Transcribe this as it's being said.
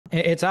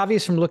It's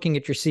obvious from looking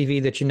at your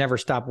CV that you never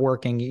stopped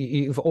working.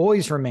 You've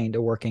always remained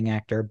a working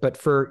actor. But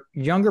for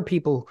younger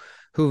people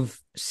who've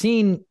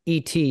seen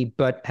E.T.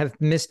 but have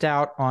missed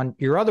out on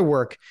your other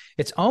work,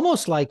 it's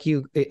almost like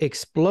you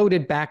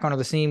exploded back onto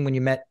the scene when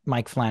you met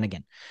Mike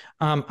Flanagan.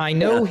 I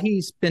know Yeah.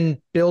 he's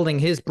been building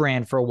his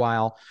brand for a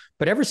while,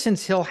 but ever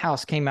since Hill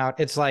House came out,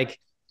 it's like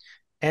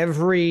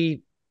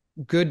every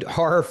good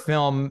horror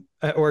film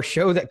or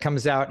show that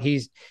comes out,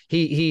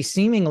 he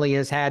seemingly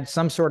has had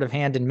some sort of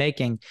hand in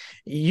making.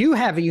 You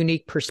have a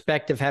unique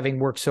perspective, having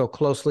worked so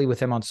closely with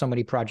him on so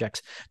many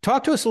projects.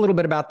 Talk to us a little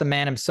bit about the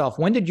man himself.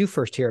 When did you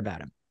first hear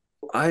about him?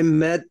 I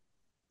met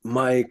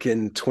Mike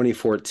in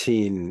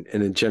 2014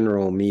 in a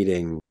general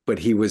meeting, but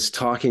he was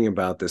talking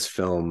about this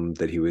film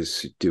that he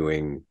was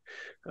doing,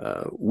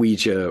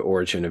 Ouija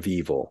Origin of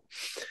Evil,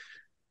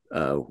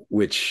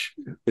 which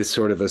is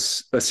sort of a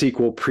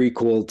sequel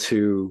prequel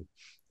to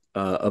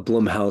a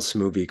Blumhouse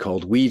movie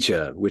called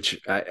Ouija, which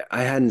I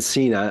hadn't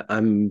seen.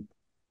 I'm,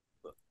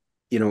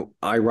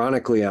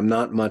 ironically, I'm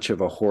not much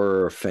of a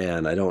horror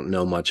fan. I don't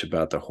know much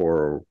about the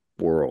horror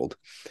world,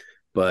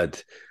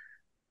 but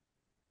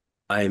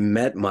I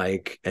met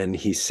Mike and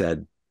he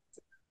said,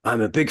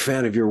 I'm a big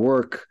fan of your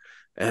work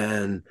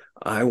and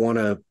I want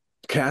to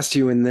cast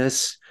you in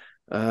this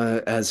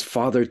as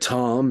Father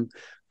Tom,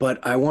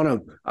 but I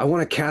want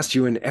to cast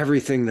you in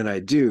everything that I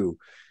do.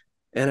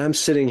 And I'm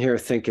sitting here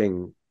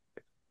thinking,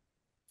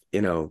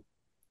 you know,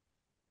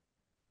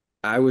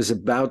 I was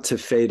about to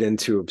fade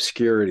into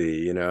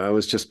obscurity. I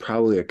was just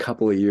probably a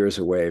couple of years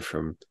away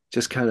from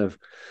just kind of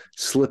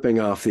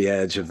slipping off the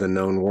edge of the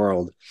known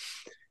world.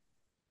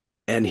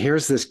 And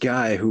here's this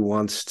guy who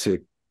wants to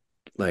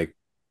like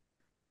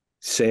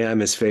say I'm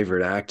his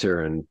favorite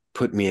actor and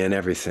put me in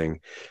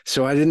everything.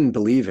 So I didn't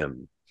believe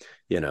him.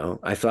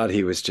 I thought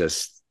he was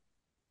just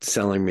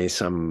selling me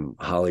some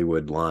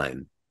Hollywood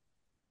line.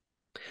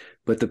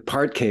 But the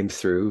part came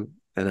through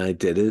and I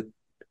did it.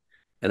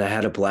 And I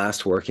had a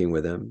blast working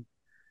with him.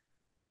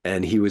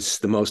 And he was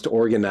the most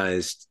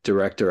organized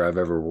director I've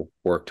ever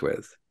worked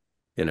with.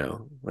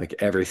 Like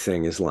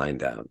everything is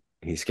lined out.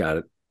 He's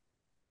got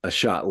a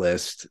shot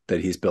list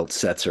that he's built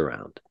sets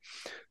around.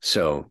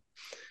 So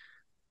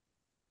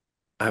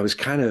I was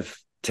kind of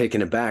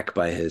taken aback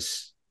by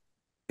his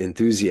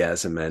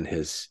enthusiasm and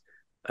his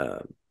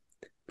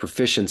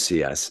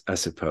proficiency, I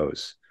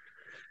suppose.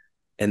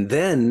 And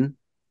then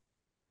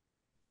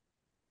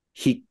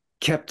he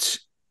kept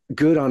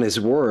good on his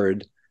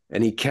word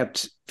and he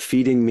kept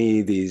feeding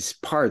me these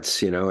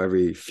parts.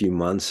 Every few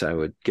months I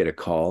would get a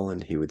call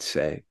and he would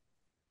say,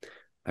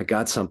 I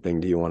got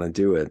something. Do you want to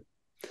do it?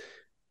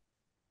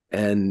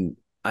 And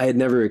I had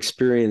never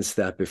experienced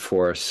that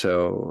before.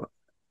 So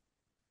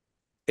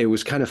it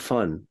was kind of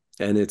fun.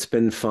 And it's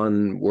been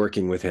fun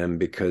working with him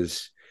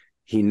because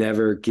he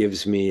never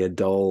gives me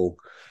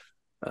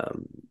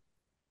um,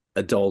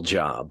 a dull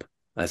job,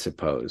 I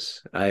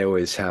suppose. I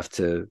always have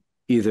to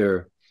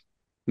either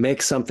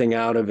make something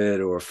out of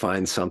it or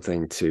find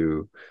something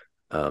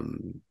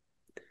um,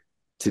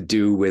 to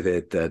do with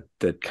it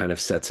that kind of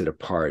sets it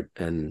apart.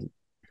 And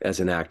as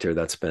an actor,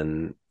 that's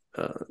been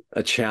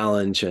a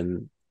challenge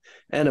and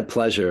a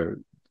pleasure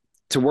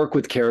to work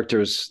with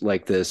characters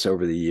like this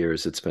over the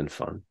years. It's been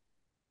fun.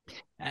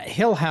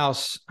 Hill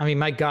House, I mean,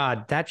 my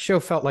God, that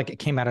show felt like it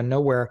came out of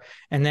nowhere.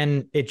 And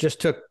then it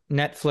just took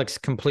Netflix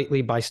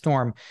completely by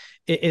storm.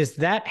 Is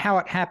that how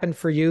it happened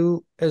for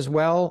you as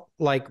well?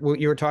 Like what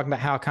you were talking about,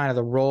 how kind of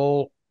the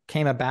role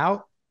came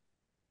about?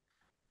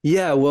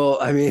 Yeah, well,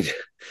 I mean,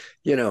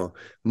 you know,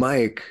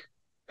 Mike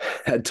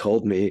had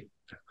told me,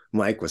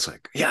 Mike was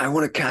like, yeah, I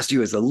want to cast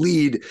you as a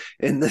lead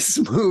in this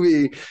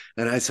movie.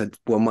 And I said,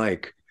 well,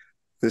 Mike,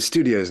 the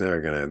studio is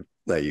never going to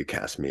let you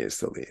cast me as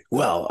the lead.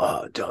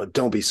 Well,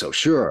 don't be so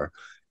sure,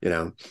 you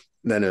know.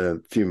 Then a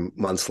few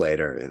months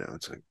later,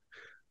 it's like,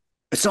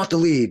 it's not the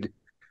lead,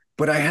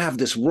 but I have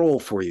this role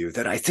for you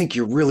that I think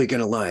you're really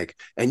going to like,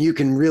 and you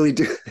can really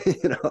do,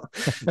 you know.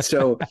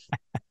 So,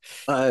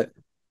 uh,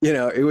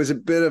 it was a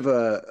bit of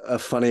a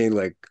funny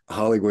like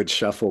Hollywood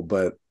shuffle,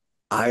 but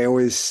I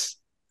always,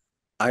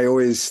 I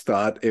always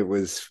thought it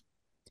was,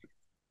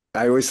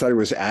 I always thought it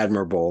was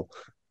admirable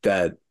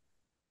that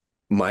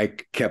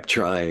Mike kept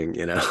trying,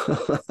 you know.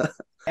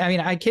 I mean,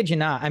 I kid you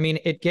not. I mean,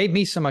 it gave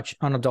me so much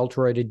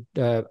unadulterated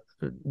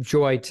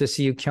joy to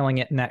see you killing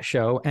it in that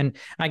show. And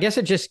I guess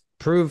it just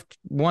proved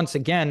once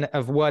again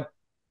of what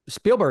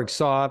Spielberg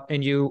saw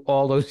in you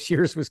all those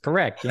years was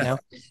correct.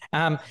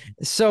 Um,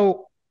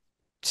 so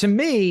to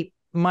me,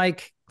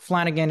 Mike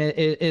Flanagan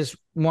is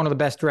one of the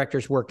best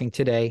directors working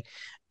today.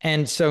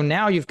 And so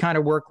now you've kind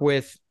of worked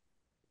with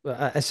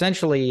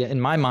essentially,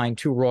 in my mind,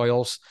 two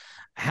royals.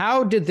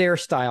 How did their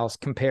styles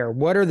compare?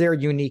 What are their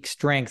unique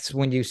strengths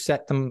when you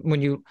set them?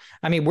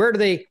 I mean, where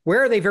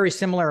are they very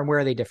similar and where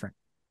are they different?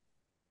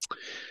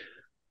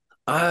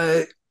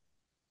 I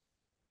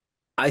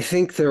I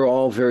think they're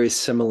all very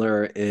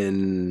similar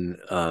in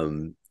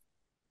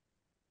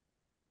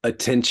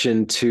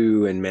attention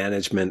to and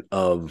management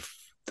of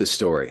the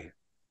story.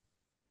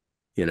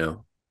 You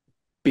know,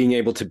 being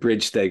able to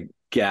bridge the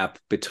gap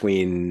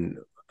between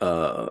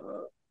uh,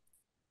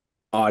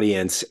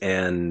 audience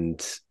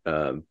and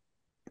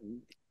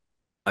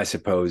I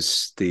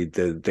suppose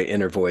the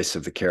inner voice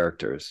of the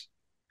characters.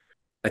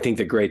 I think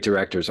the great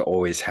directors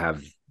always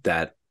have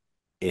that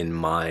in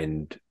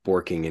mind,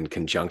 working in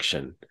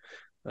conjunction,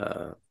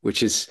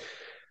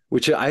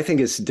 which I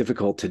think is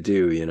difficult to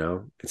do. You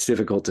know, it's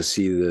difficult to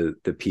see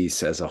the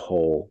piece as a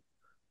whole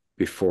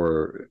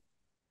before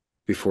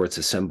it's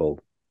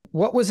assembled.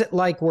 What was it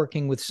like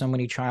working with so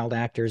many child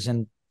actors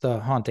in The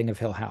Haunting of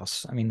Hill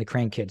House? I mean, the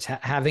Crane Kids,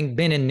 having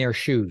been in their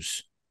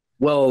shoes.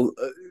 Well,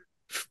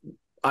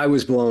 I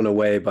was blown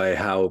away by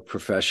how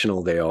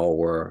professional they all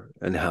were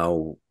and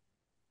how,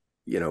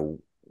 you know,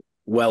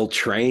 well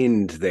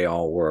trained they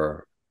all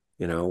were,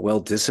 you know, well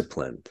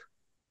disciplined.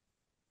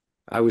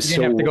 I was You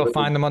didn't so have to go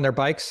find them on their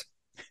bikes.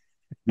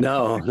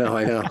 no,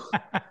 I know.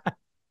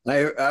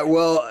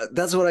 Well,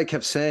 that's what I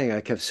kept saying.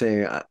 I kept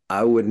saying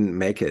I wouldn't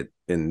make it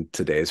in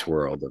today's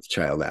world of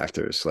child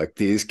actors. Like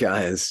these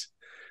guys,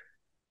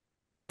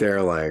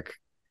 they're like,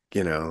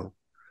 you know,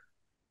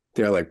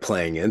 they're like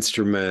playing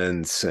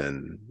instruments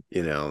and,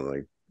 you know,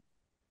 like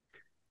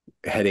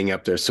heading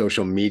up their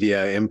social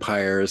media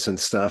empires and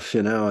stuff.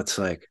 You know, it's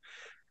like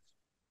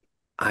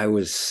I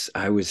was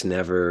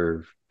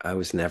never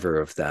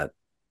of that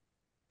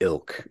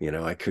ilk. You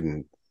know, I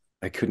couldn't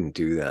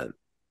do that.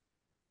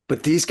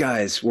 But these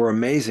guys were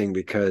amazing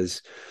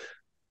because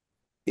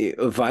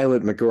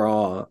Violet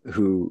McGraw,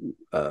 who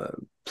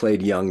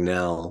played young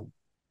Nell,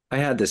 I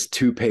had this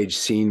 2-page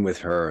scene with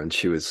her and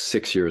she was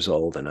 6 years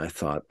old. And I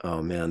thought,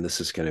 oh man, this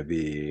is going to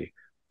be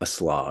a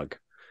slog.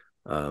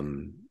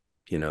 Um,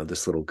 you know,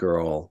 this little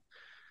girl,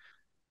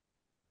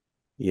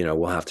 you know,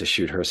 we'll have to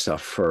shoot her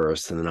stuff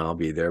first. And then I'll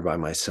be there by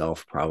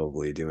myself,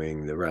 probably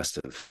doing the rest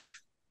of,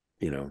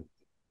 you know,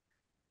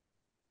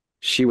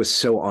 she was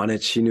so on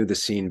it. She knew the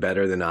scene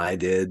better than I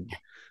did.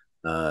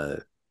 Uh,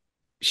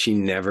 she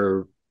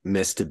never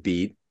missed a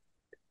beat.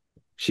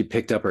 She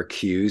picked up her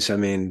cues. I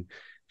mean,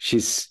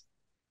 she's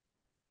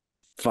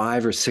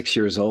 5 or 6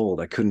 years old.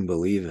 I couldn't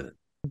believe it.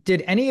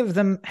 Did any of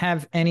them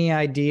have any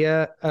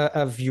idea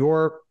of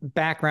your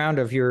background,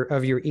 of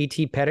your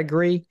ET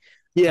pedigree?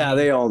 I Yeah, mean,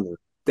 they all knew.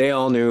 They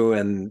all knew,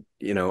 and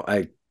you know,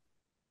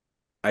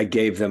 I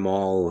gave them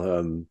all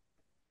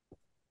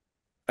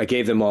I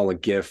gave them all a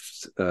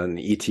gift, an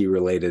ET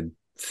related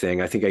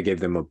thing. I think I gave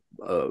them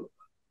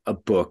a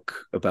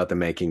book about the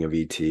making of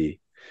ET,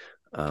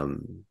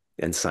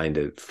 and signed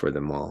it for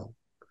them all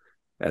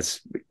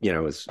as, you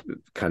know, as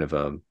kind of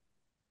a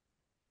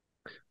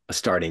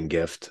starting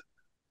gift.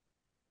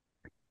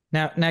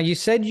 now you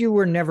said you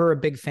were never a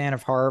big fan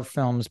of horror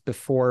films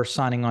before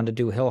signing on to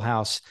do Hill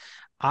House.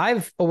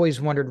 I've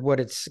always wondered what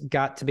it's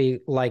got to be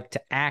like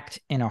to act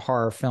in a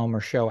horror film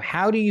or show.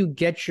 How do you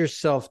get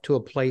yourself to a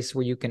place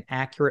where you can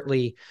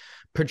accurately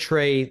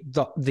portray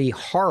the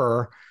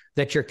horror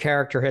that your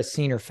character has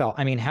seen or felt?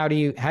 I mean, how do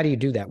you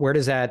do that? Where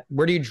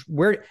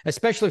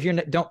especially if you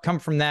don't come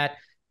from that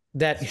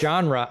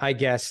genre, I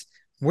guess,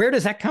 where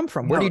does that come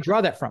from? Where do No, you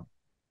draw that from?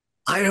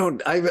 I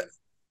don't.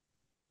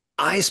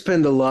 I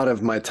spend a lot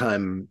of my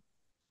time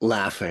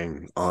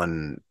laughing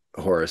on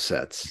horror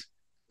sets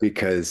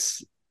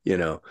because, you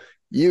know,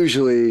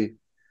 usually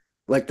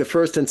like the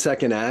first and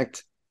second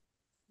act,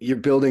 you're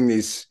building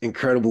these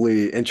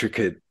incredibly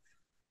intricate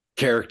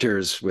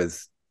characters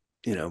with,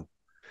 you know,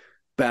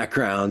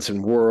 backgrounds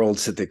and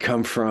worlds that they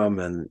come from,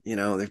 and you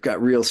know they've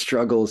got real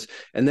struggles,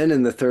 and then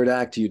in the third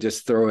act you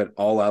just throw it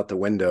all out the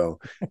window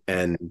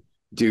and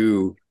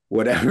do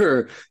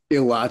whatever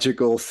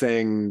illogical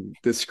thing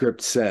the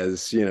script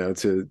says, you know,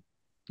 to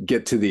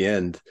get to the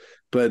end.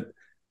 But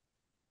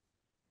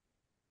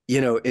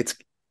you know,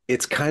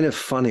 it's kind of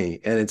funny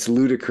and it's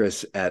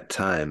ludicrous at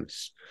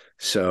times.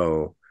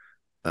 So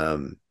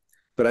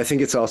but I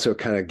think it's also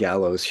kind of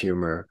gallows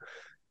humor,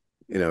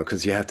 you know,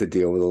 because you have to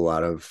deal with a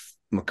lot of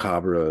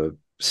macabre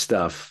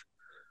stuff.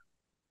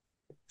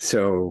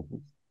 So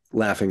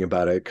laughing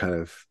about it kind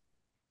of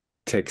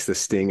takes the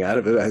sting out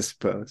of it, I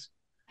suppose.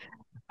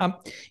 Um,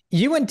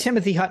 you and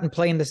Timothy Hutton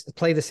play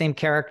the same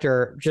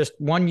character, just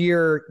 1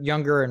 year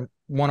younger and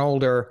one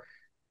older.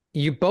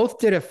 You both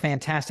did a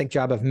fantastic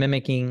job of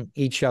mimicking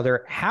each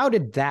other. How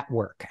did that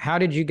work? How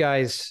did you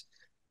guys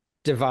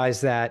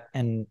devise that,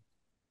 and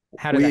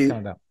how did that We come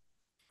about?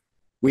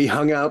 we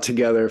hung out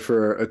together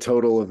for a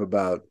total of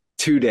about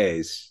 2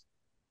 days.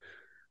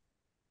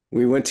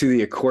 We went to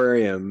the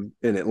aquarium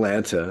in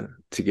Atlanta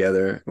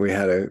together. We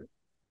had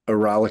a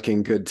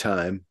rollicking good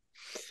time.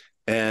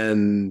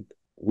 And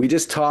we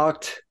just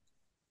talked.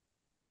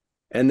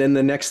 And then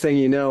the next thing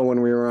you know,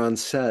 when we were on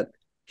set,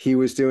 he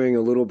was doing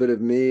a little bit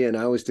of me and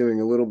I was doing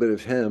a little bit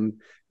of him.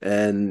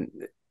 And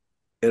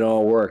it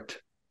all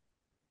worked.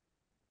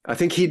 I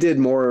think he did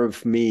more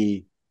of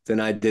me than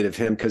I did of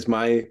him because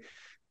my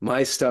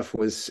stuff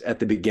was at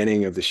the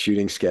beginning of the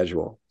shooting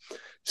schedule.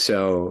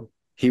 So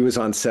he was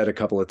on set a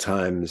couple of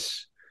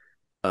times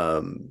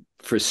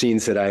for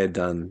scenes that I had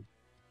done.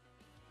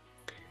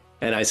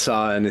 And I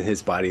saw in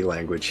his body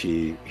language,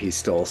 he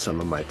stole some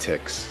of my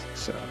ticks.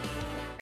 So